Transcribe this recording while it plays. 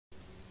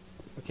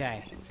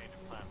Okay. Change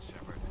of plans,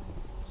 Shepard.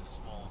 There's a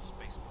small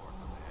spaceport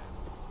up ahead.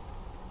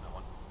 That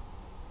one.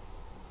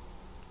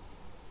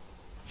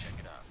 Check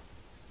it out.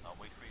 I'll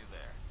wait for you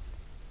there.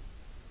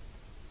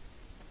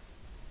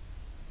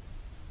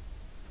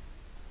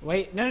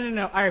 Wait,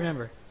 no. I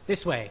remember.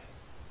 This way.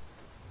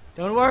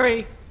 Don't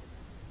worry.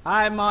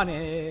 I'm on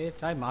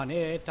it. I'm on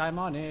it. I'm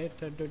on it.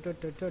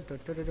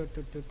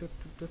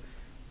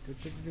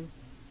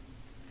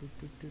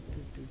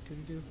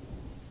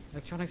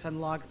 Electronics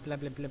unlocked. Blah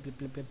blah blah blah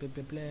blah blah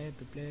blah blah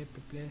blah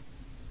blah blah.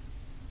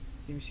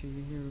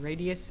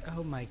 Radius.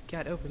 Oh my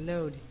god,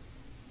 overload.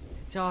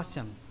 That's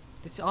awesome.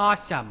 That's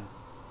awesome.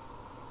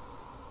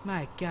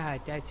 My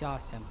god, that's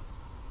awesome.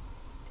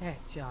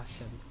 That's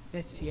awesome.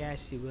 Let's see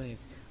Ashley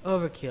Williams.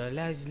 Overkill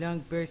allows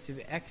long bursts of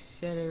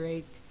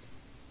accelerate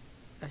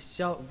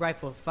assault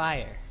rifle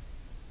fire.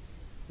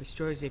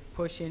 Restores a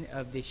portion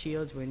of the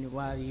shields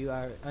while you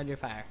are under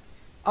fire.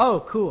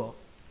 Oh, cool.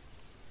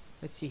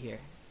 Let's see here.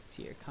 Let's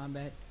see here.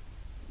 Combat.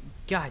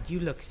 God, you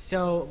look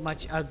so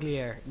much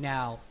uglier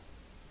now,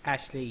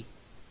 Ashley.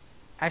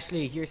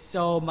 Ashley, you're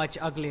so much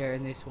uglier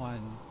in this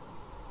one.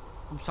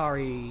 I'm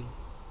sorry.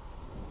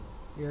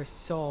 You're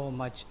so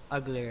much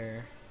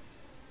uglier.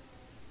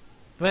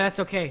 But that's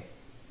okay.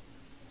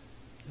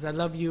 Because I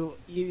love you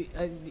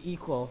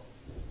equal.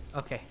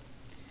 Okay.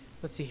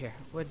 Let's see here.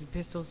 What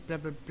pistols? Blah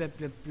blah blah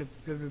blah blah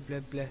blah blah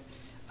blah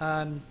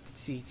blah.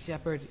 Let's see.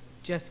 Shepard.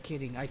 Just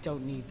kidding. I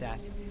don't need that.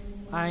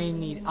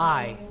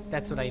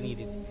 That's what I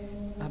needed.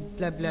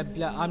 Blah blah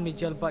blah.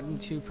 Omnigel button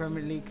to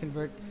permanently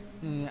convert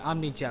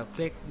Omnigel.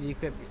 Click the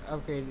equip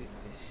upgrade.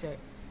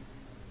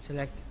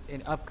 Select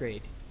an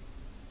upgrade.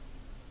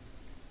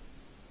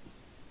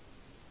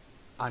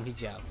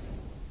 Omnigel.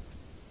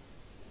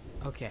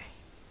 Okay.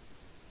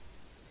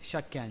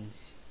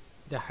 Shotguns.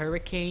 The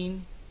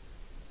Hurricane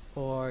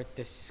or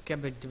the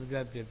Scabbard. Blah,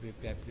 blah, blah, blah,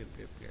 blah,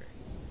 blah, blah.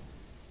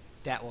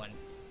 That one.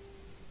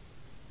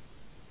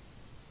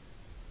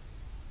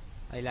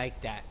 I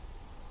like that.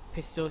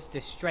 Pistols.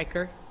 The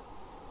Striker.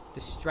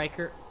 The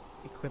Striker.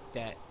 Equip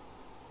that.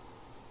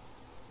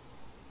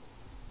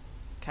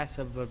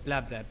 Castle blah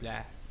blah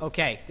blah.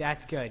 Okay,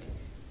 that's good.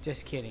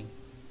 Just kidding.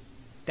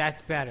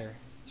 That's better.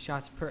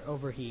 Shots per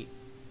overheat.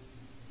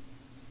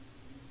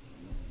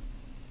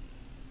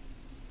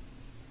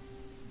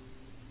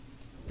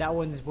 That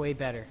one's way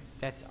better.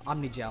 That's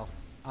Omnigel.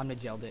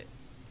 Omnigel'd it.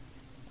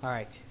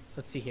 Alright,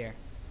 let's see here.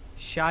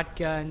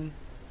 Shotgun.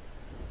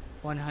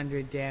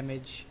 100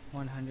 damage.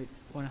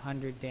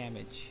 100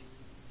 damage.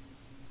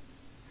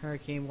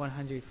 Hurricane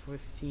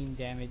 115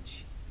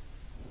 damage.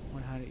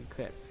 100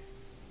 equip.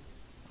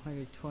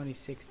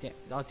 126 damage.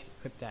 I'll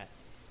equip that.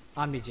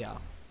 Omnigel.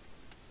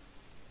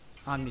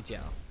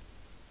 Omnigel.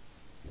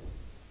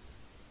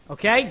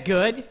 Okay,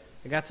 good.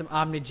 I got some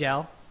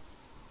Omnigel.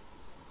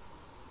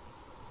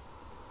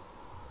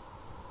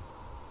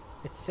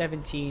 It's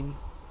 17,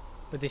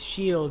 but the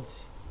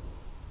shields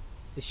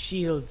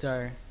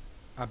are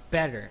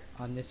better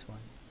on this one.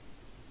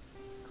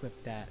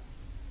 Equip that.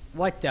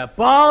 What the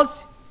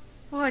balls?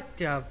 What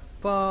the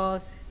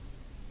balls?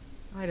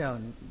 I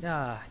don't.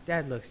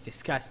 That looks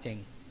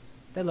disgusting.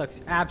 That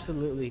looks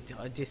absolutely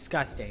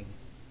disgusting.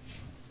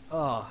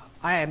 Oh,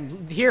 I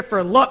am here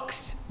for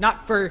looks,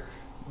 not for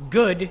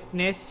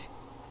goodness.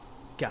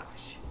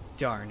 Gosh,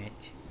 darn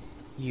it,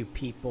 you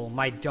people!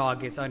 My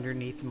dog is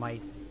underneath my.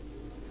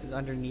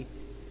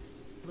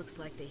 Looks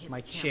like they hit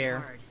my the chair.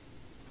 hard.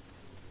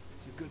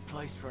 It's a good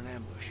place for an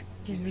ambush.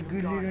 He's a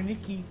good little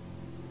Nicky.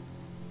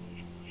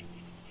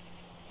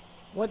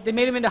 What? They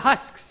made him into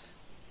husks.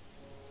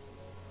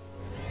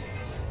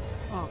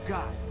 Oh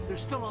God, they're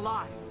still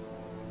alive.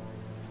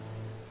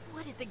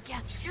 What did the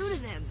Geth do to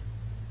them?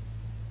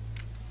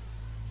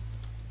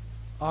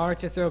 R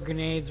to throw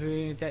grenades.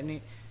 We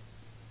detonate.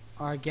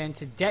 R again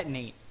to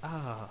detonate.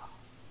 Oh.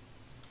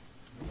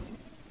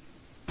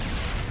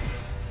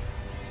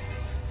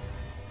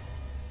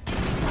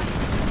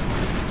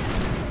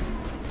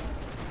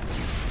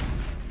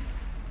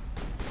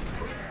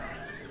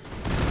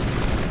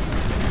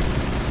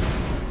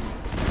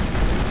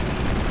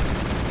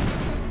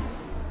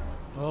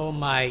 Oh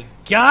my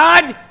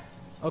God!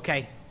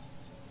 Okay.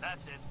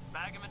 That's it.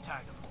 Bag him and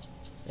tag him.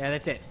 Yeah,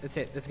 that's it. That's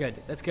it. That's good.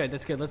 That's good.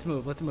 That's good. Let's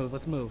move. Let's move.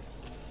 Let's move.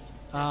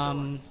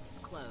 It's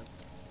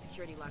closed.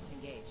 Security lock's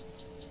engaged.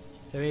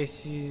 The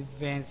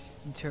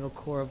advanced internal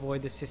core.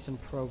 Avoid the system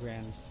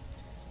programs.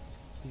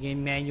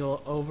 Begin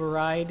manual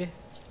override.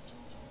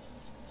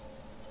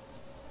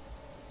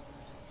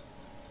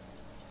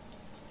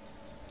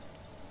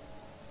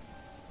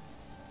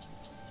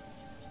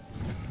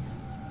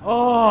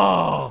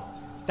 Oh!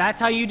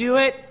 That's how you do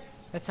it?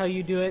 That's how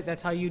you do it?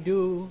 That's how you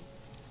do.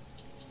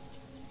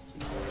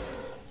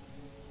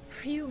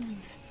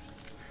 Humans.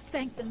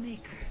 Thank the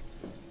Maker.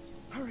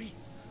 Hurry,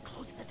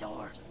 close the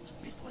door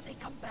before they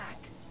come back.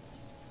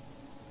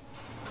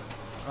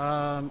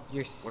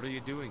 You're. What are you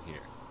doing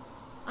here?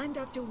 I'm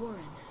Dr. Warren.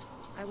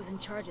 I was in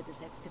charge of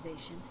this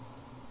excavation.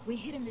 We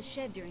hid in the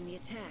shed during the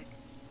attack.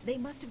 They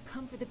must have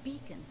come for the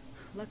beacon.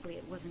 Luckily,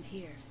 it wasn't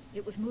here.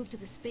 It was moved to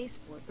the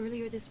spaceport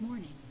earlier this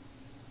morning.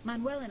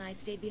 Manuel and I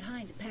stayed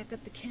behind to pack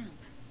up the camp.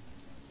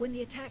 When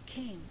the attack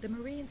came, the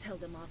Marines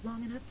held them off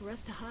long enough for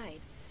us to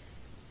hide.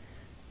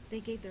 They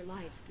gave their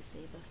lives to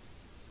save us.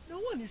 No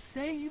one is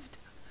saved.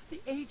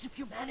 The age of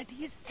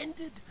humanity is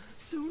ended.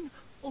 Soon,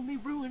 only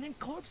ruin and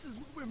corpses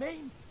will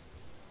remain.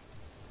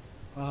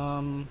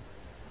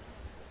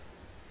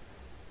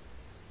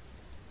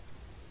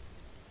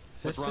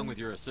 What's wrong with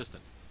your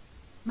assistant?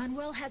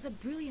 Manuel has a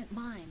brilliant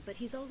mind, but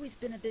he's always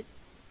been a bit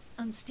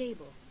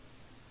unstable.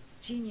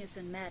 Genius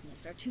and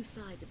madness are two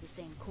sides of the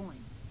same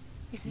coin.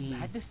 Is it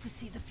madness to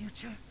see the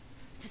future?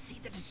 To see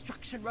the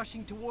destruction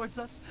rushing towards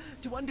us?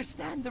 To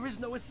understand there is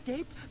no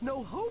escape?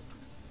 No hope?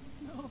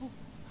 No.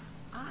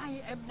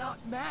 I am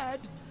not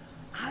mad.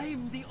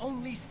 I'm the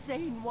only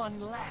sane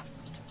one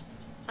left.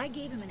 I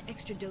gave him an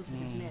extra dose of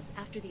his meds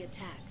after the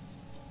attack.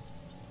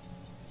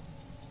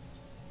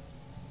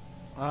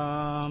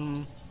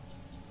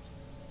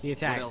 The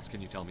attack. What else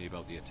can you tell me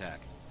about the attack?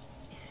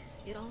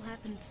 It all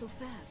happened so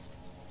fast.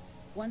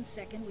 1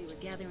 second we were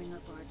gathering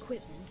up our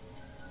equipment.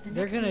 The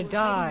They're next we gonna were hiding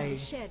die. in the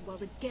shed while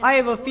the Geth I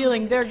have a swarmed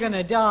feeling the they're camp.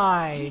 gonna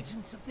die.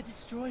 Agents of the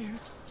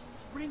destroyers,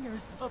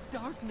 bringers of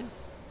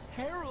darkness,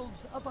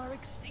 heralds of our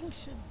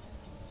extinction.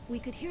 We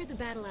could hear the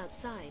battle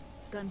outside.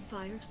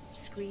 Gunfire,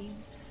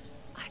 screams.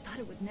 I thought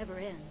it would never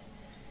end.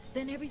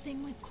 Then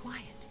everything went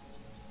quiet.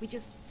 We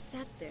just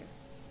sat there,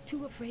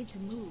 too afraid to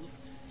move,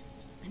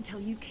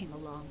 until you came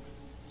along.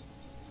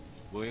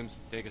 Williams,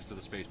 take us to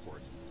the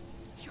spaceport.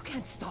 You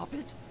can't stop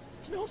it.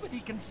 Nobody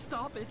can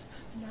stop it.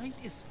 Night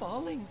is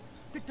falling.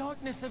 The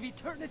darkness of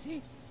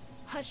eternity.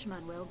 Hush,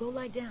 Manuel, go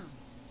lie down.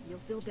 You'll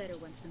feel better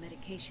once the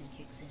medication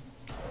kicks in.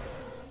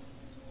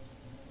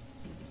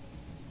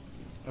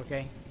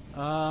 Okay.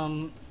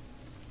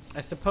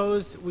 I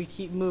suppose we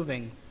keep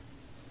moving.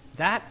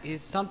 That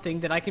is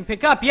something that I can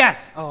pick up.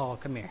 Yes! Oh,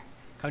 come here.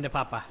 Come to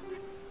Papa.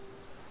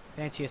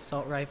 Fancy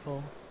assault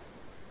rifle.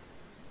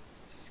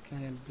 Just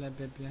kind of blah,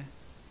 blah, blah.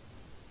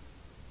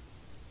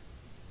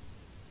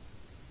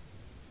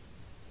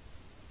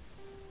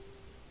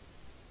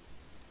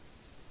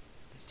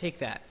 Let's take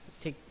that.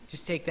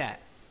 Just take that.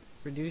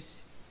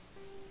 Reduce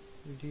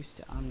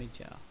to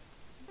Omnigel.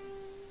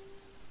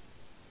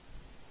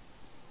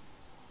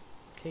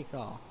 Take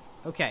all.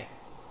 Okay.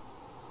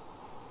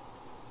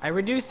 I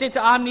reduced it to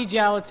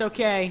Omnigel. It's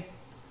okay.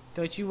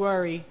 Don't you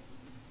worry.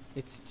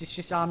 It's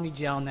just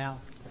Omnigel now.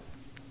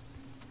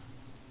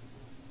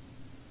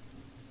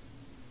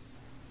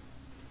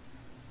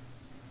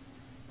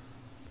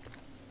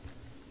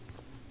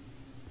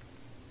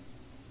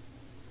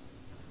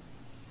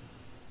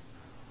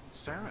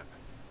 Saren.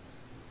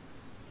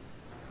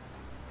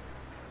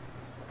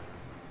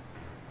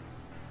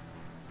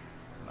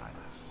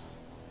 Nihilus.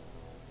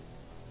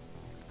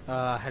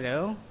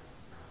 Hello?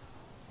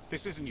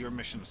 This isn't your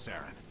mission,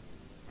 Saren.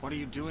 What are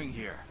you doing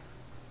here?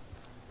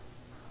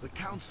 The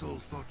Council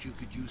thought you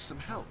could use some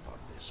help on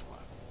this one.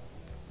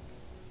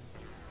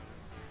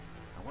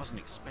 I wasn't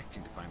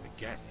expecting to find the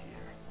Geth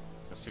here.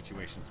 The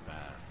situation's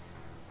bad.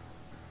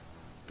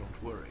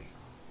 Don't worry.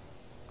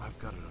 I've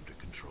got it under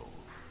control.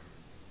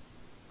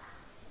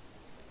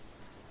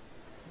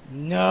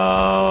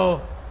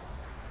 No!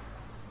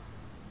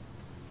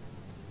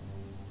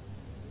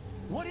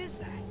 What is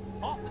that?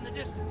 Off in the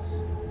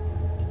distance.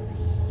 It's a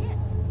ship.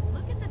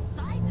 Look at the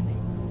size of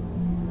it.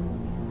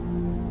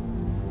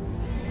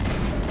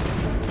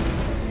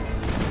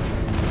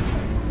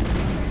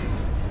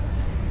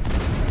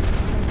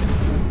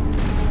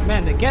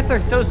 Man, the Geth are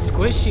so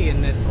squishy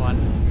in this one.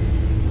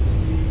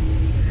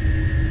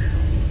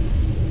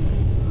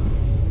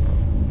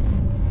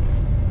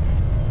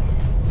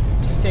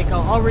 Let's just take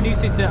all. I'll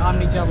reduce it to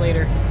Omnigel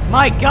later.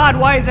 My God,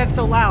 why is that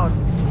so loud?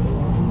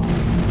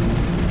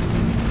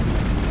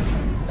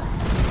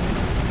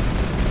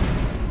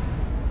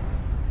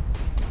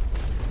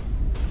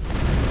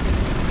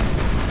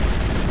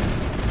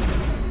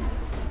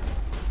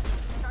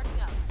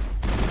 Charging up.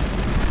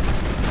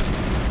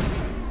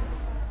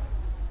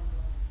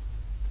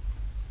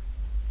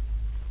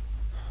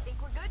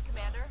 Think we're good,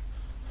 Commander.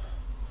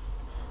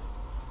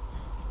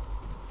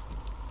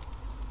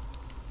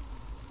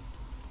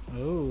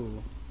 Oh.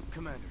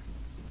 Commander,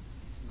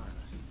 it's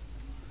Nihilus.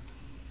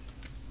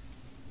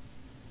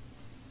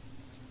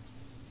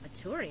 A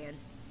Turian?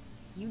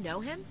 You know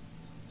him?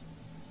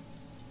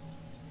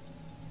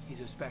 He's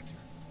a Spectre.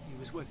 He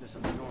was with us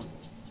on the normal.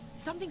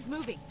 Something's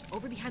moving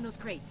over behind those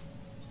crates.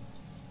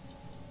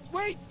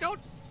 Wait!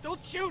 Don't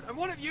shoot! I'm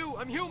one of you!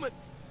 I'm human!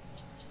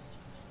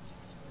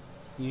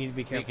 You need to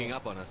be careful. Sneaking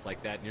up on us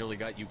like that nearly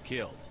got you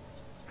killed.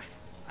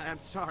 I'm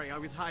sorry, I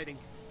was hiding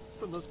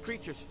from those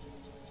creatures.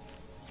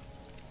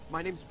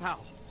 My name's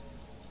Powell.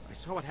 I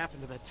saw what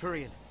happened to that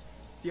Turian.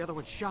 The other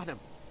one shot him.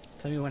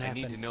 Tell me what I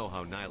happened. need to know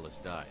how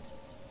Nihilus died.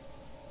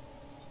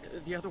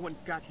 The other one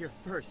got here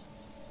first.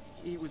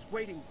 He was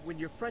waiting when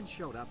your friend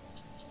showed up.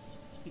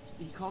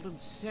 He called him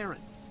Saren.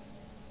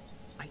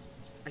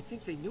 I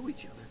think they knew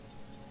each other.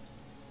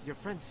 Your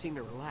friend seemed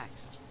to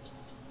relax.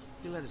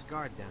 He let his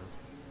guard down.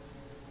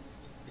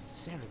 And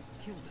Saren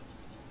killed him.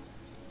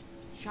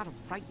 Shot him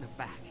right in the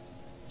back.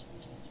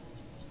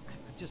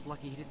 I'm just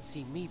lucky he didn't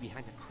see me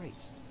behind the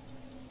crates.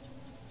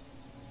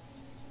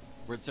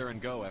 Where'd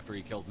Saren go after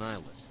he killed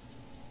Nihilus?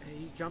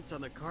 He jumped on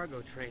the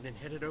cargo train and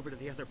headed over to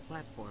the other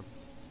platform.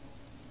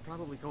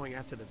 Probably going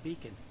after the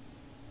beacon.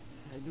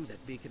 I knew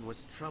that beacon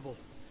was trouble.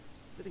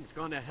 Everything's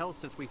gone to hell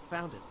since we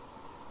found it.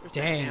 There's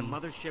that damn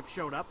mothership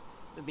showed up,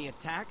 and the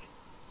attack.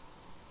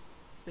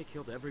 They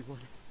killed everyone.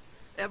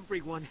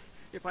 Everyone.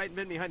 If I hadn't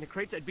been behind the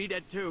crates, I'd be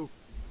dead too.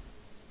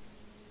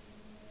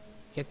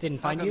 It didn't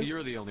How find come you?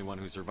 you're the only one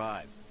who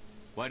survived?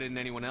 Why didn't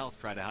anyone else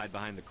try to hide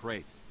behind the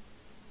crates?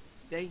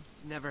 They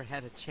never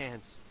had a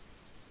chance.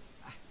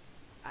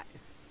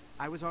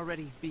 I was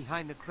already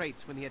behind the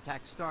crates when the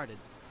attack started.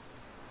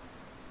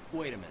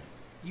 Wait a minute.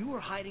 You were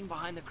hiding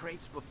behind the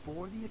crates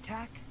before the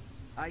attack?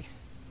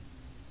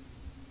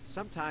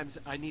 Sometimes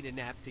I need a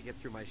nap to get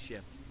through my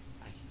shift.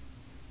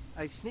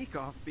 I sneak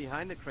off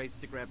behind the crates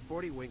to grab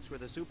 40 winks where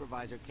the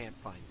supervisor can't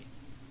find me.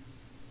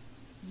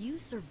 You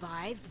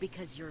survived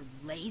because you're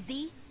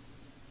lazy?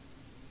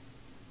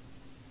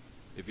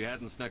 If you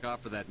hadn't snuck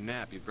off for that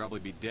nap, you'd probably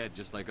be dead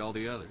just like all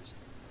the others.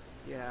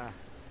 Yeah,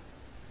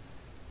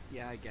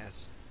 I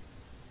guess.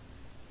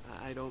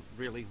 I don't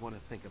really want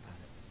to think about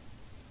it.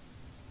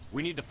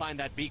 We need to find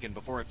that beacon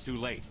before it's too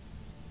late.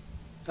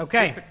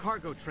 Okay, Take the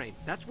cargo train.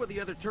 That's where the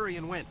other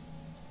Turian went.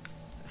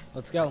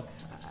 let's go.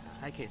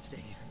 I can't stay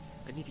here.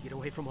 I need to get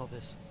away from all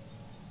this.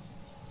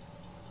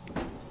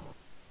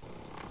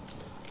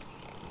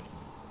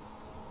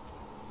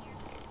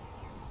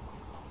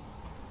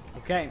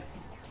 Okay.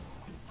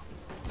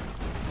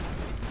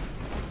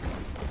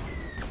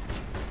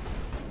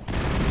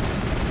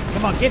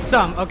 Come on, get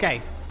some.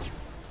 Okay.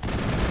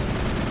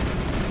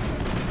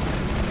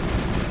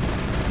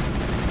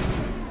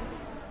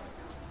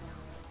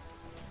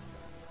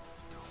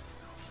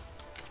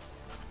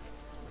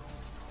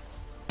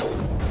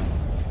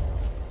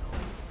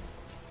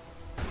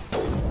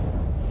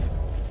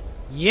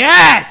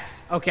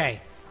 Yes! Okay.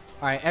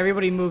 All right,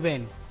 everybody move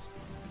in.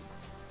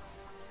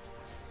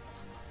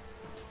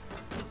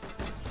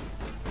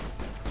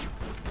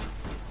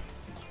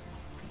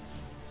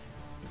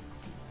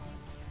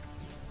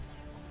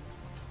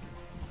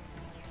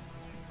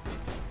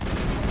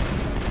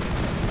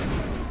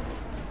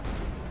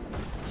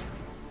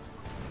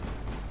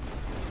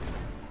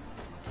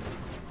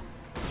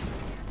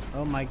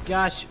 Oh my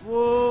gosh.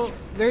 Whoa.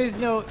 There's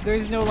no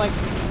like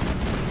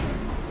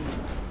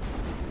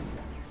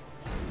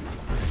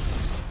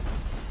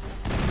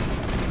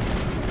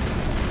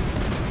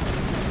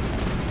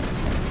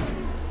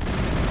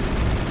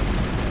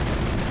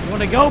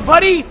wanna go,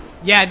 buddy?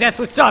 Yeah, that's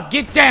what's up.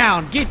 Get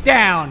down. Get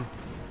down.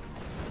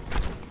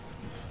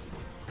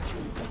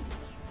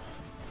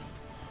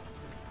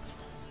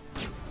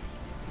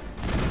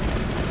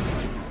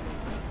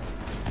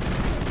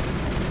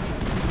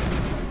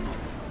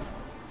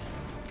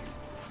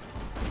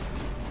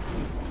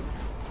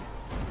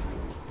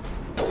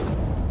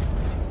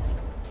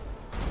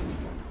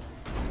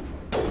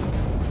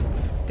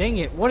 Dang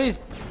it. What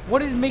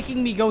is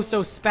making me go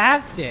so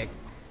spastic?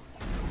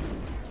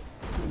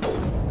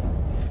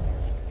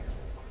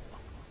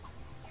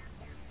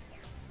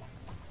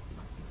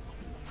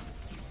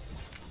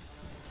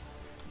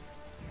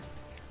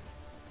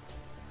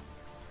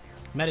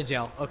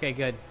 Metagel. Okay,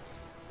 good.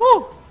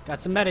 Woo!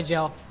 Got some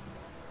Metagel.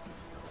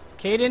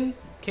 Caden?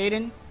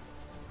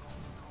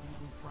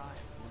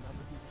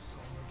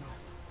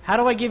 How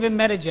do I give him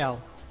Metagel?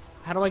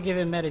 How do I give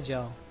him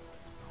Metagel?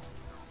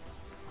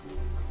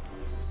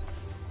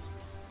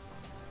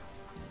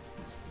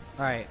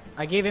 Alright,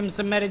 I gave him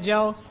some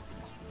Metagel.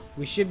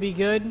 We should be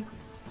good.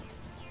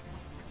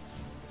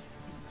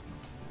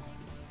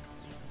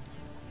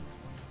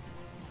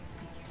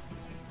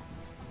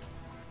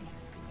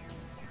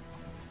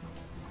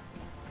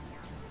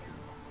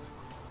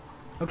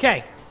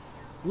 Okay,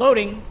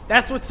 loading.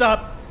 That's what's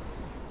up.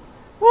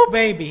 Woo,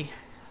 baby.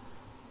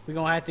 We're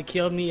gonna have to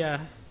kill me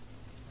a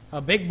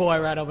big boy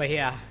right over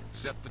here.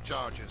 Accept the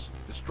charges.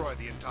 Destroy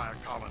the entire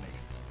colony.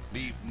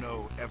 Leave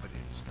no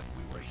evidence that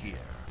we were here.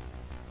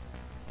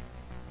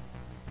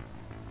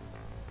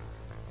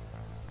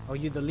 Oh,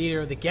 you the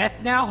leader of the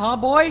Geth now, huh,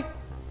 boy?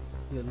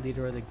 You the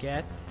leader of the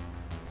Geth.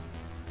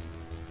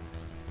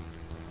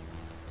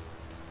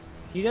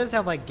 He does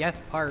have, like, Geth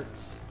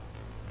parts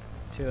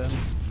to him.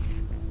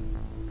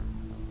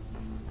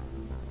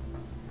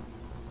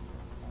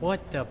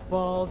 What the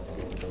balls?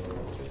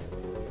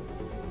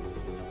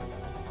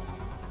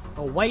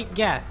 A white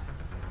Geth.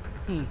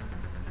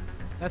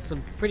 That's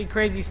some pretty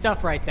crazy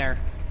stuff right there.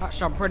 That's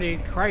some pretty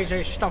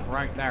crazy stuff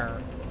right there.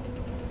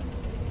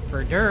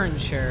 For darn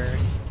sure.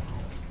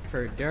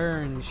 For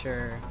darn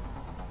sure.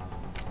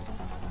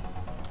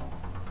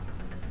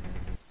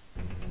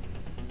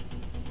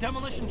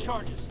 Demolition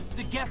charges.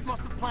 The Geth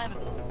must have planted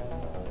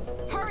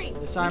them. Hurry!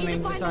 Disarming, we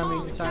need to find them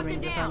all disarming,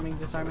 and shut them disarming, down.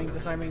 disarming,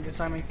 disarming,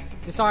 disarming,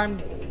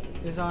 disarmed,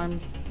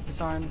 disarmed,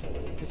 disarmed,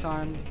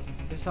 disarmed,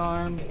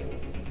 disarmed,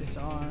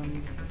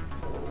 disarmed.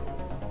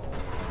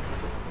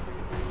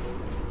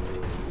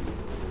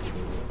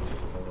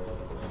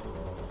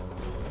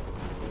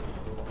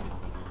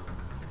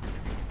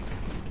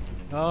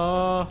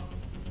 Oh.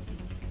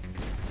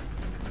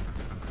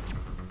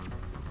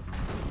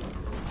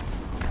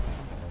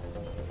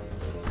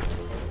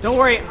 Don't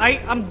worry,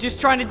 I'm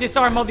just trying to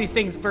disarm all these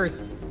things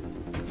first.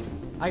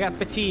 I got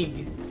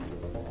fatigue.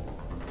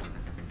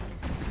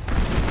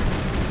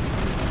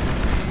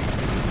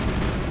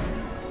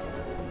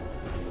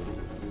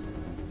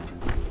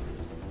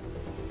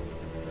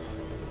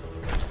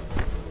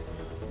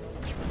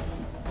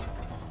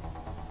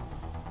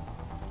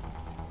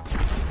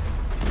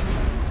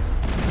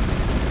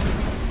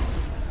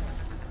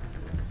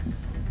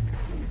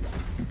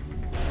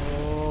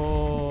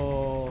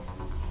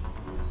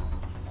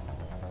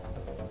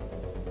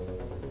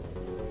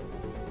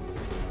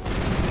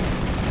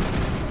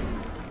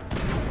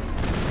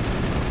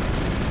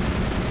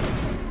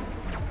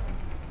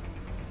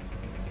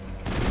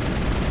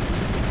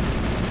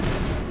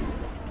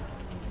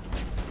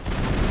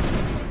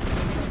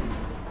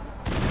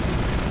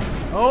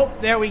 Oh,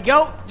 there we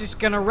go. Just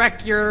gonna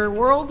wreck your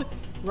world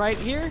right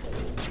here.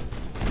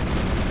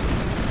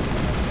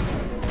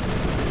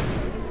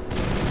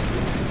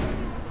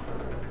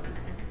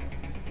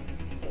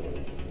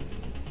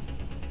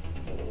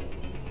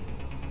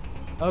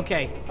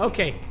 Okay,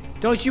 okay.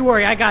 Don't you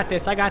worry. I got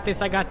this. I got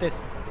this. I got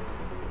this.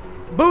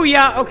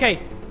 Booyah! Okay.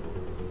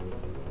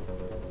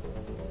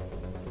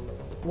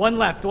 One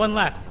left. One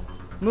left.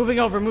 Moving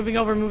over. Moving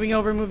over. Moving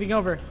over. Moving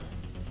over.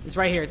 It's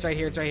right here. It's right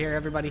here. It's right here,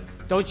 everybody.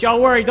 Don't y'all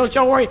worry. Don't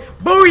y'all worry.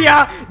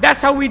 Booyah! That's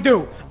how we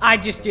do. I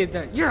just did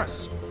that.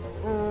 Yes.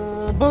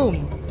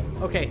 Boom.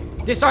 Okay.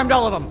 Disarmed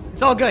all of them.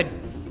 It's all good.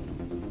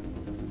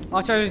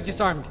 All I was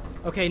disarmed.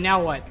 Okay,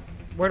 now what?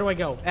 Where do I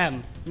go?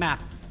 M.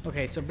 Map.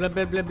 Okay, so blah,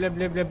 blah, blah, blah,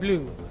 blah, blah,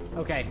 blue.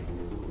 Okay.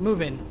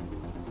 Moving.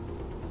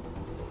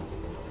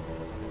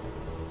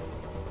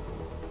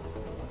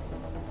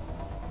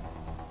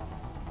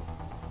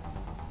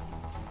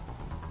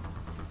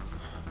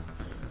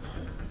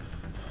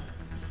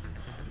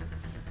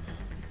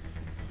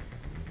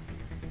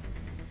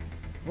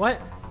 What?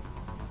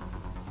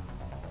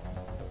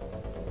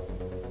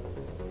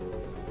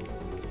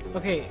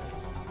 Okay.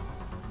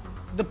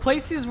 The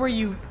places where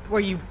you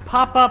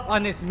pop up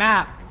on this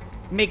map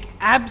make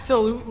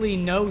absolutely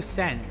no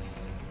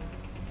sense.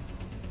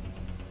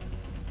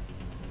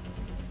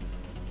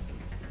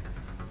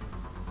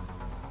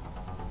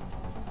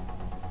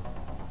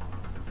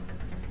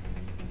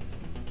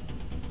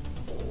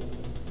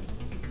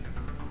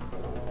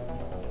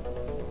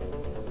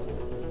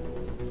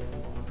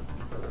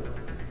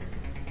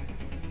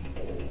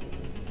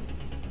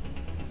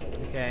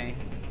 Okay.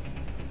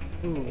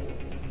 Ooh.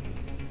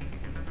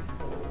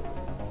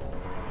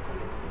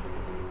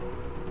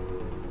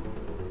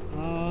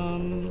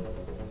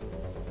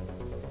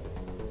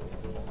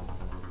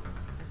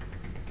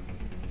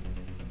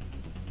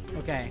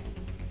 Okay.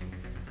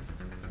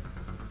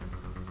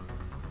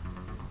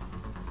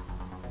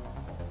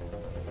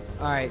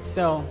 Alright,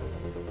 so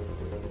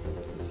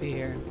let's see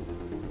here.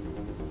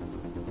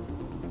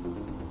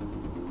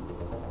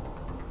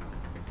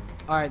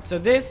 Alright, so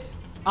this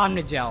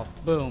Omnigel,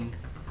 boom.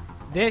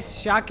 This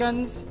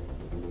shotguns,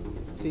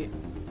 let's see,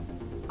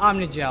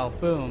 Omnigel,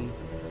 boom.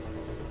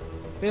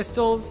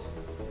 Pistols.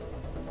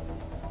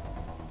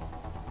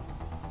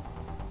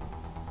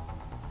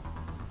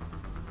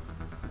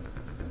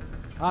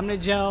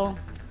 Omnigel,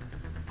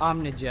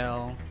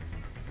 Omnigel.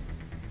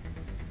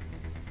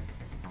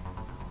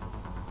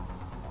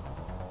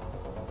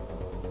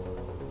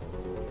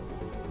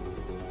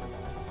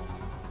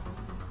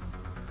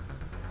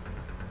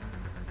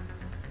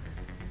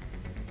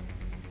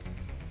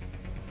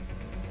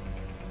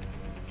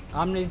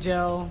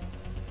 Omnigel.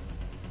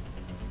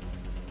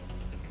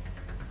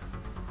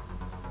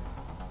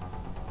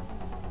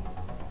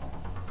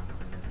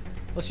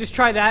 Let's just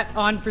try that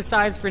on for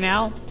size for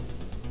now.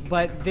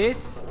 But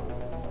this,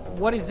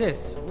 what is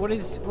this? What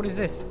is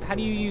this? How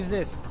do you use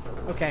this?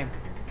 Okay,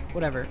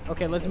 whatever.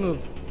 Okay, let's move.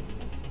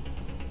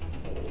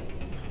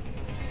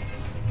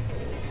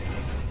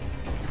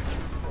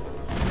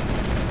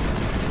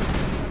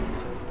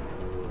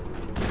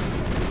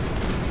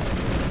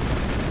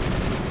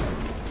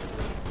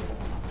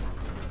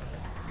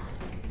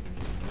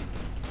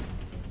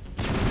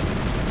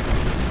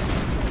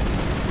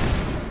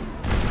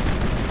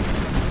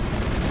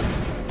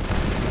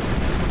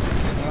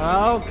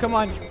 Oh, come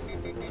on.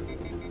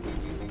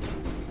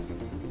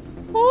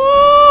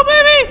 Oh,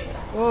 baby!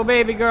 Oh,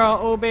 baby girl.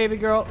 Oh, baby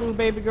girl. Oh,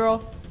 baby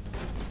girl.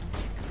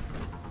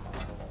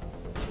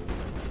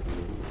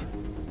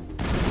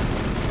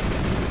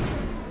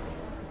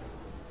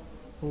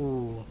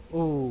 Ooh,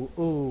 ooh,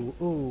 ooh,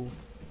 ooh.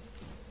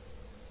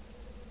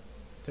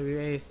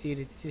 WASD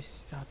to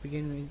just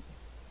begin with.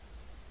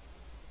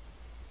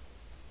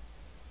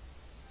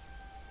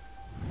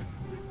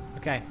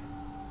 Okay.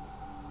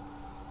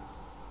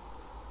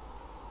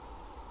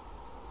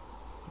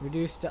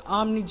 Reduce to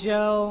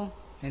Omnigel,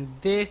 and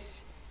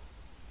this,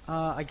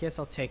 I guess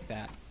I'll take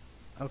that.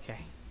 Okay.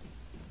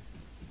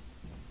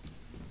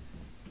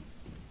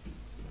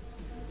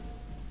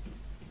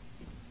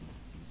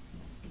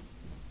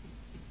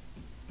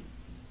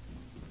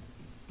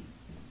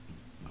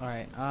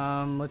 Alright,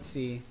 let's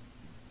see.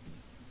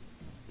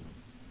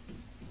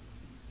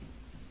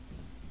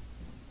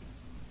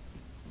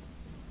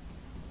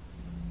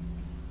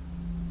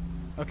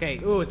 Okay,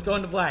 ooh, it's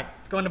going to black.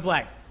 It's going to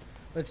black.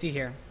 Let's see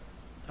here.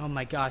 Oh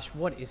my gosh,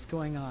 what is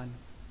going on?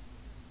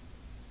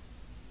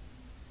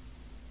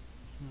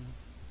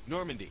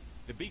 Normandy,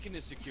 the beacon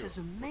is secure. This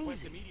is Request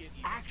amazing. immediate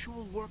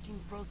Actual working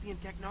Prothean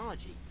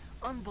technology.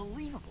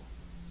 Unbelievable.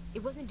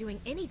 It wasn't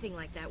doing anything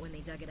like that when they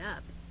dug it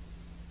up.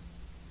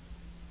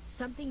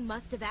 Something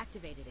must have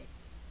activated it.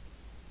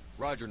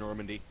 Roger,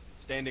 Normandy.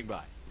 Standing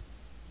by.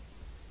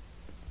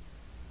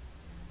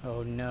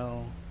 Oh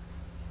no.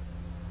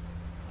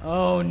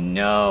 Oh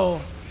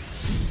no!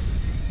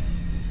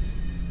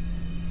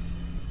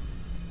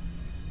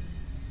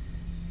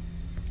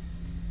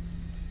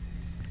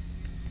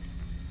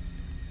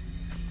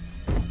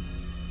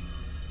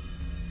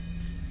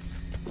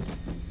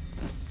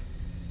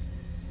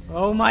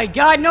 Oh my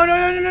god, no, no,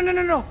 no, no, no, no,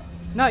 no, no!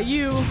 Not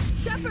you!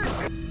 Shepard!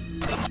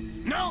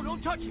 No,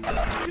 don't touch it.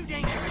 It's too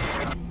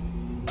dangerous.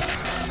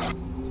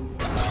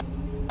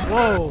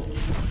 Whoa!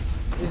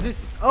 Is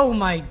this... Oh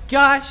my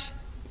gosh!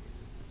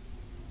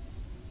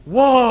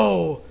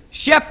 Whoa!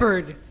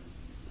 Shepard!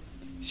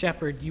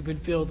 Shepard, you've been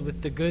filled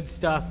with the good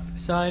stuff,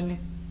 son.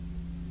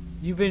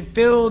 You've been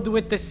filled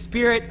with the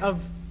spirit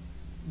of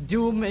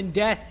doom and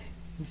death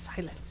and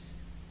silence.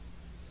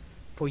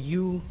 For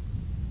you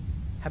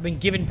have been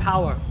given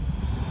power.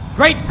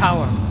 Great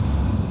power!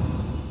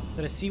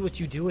 Let us see what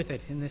you do with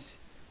it in this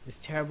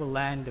terrible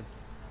land of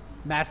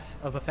mass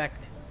of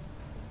effect.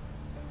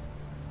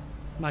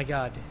 My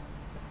god.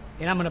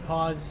 And I'm gonna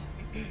pause.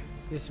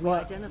 This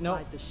what? No.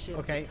 Identified the ship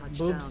Okay. that touched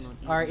Boobs down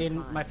on are Eden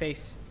in Prime. my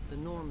face. The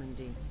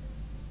Normandy,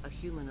 a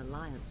human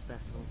alliance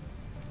vessel.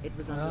 It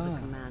was under the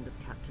command of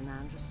Captain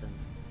Anderson.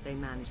 They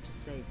managed to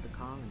save the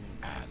colony.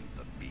 And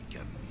the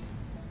beacon.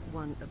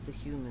 One of the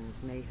humans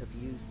may have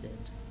used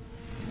it.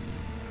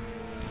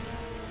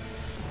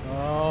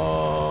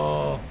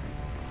 Oh.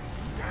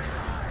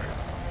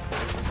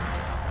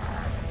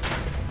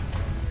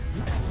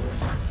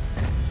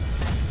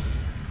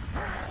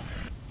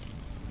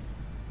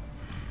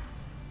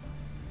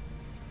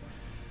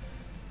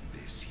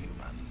 This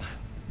human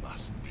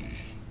must be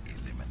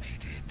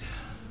eliminated.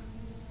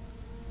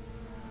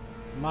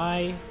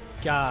 My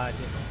god.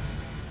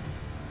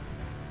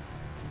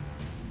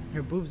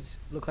 Her boobs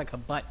look like a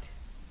butt.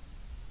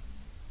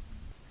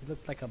 It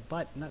looked like a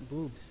butt, not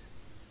boobs.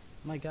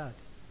 My god.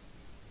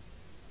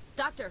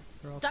 Doctor!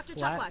 They're all Dr.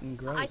 flat and Chakwas,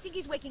 gross. I think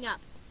he's waking up.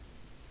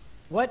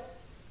 What?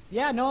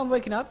 Yeah, no, I'm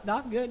waking up. No,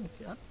 I'm good.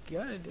 I'm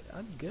good.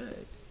 I'm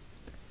good.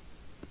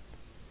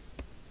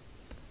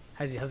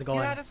 How's it You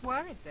going? had us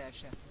worried there,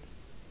 Shepard.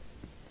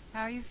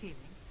 How are you feeling?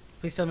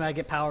 Please tell me I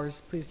get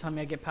powers. Please tell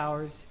me I get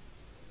powers.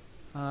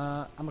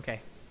 I'm okay.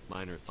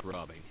 Minor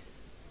throbbing.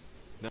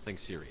 Nothing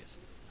serious.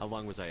 How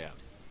long was I out?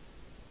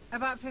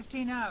 About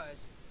 15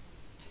 hours.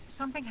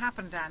 Something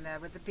happened down there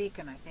with the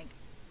beacon, I think.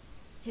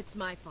 It's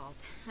my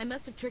fault. I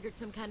must have triggered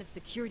some kind of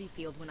security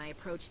field when I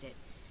approached it.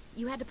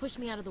 You had to push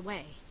me out of the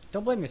way.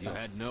 Don't blame You yourself.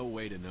 had no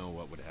way to know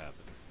what would happen.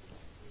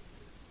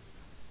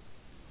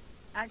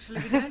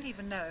 Actually, we don't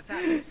even know if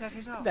that's what set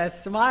it off. That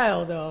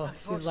smile, though.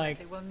 She's like,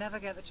 Unfortunately, we'll never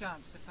get the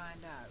chance to find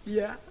out.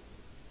 yeah.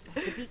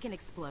 The beacon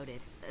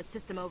exploded. A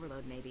system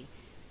overload, maybe.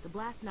 The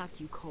blast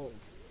knocked you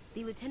cold.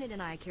 The lieutenant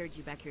and I carried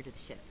you back here to the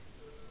ship.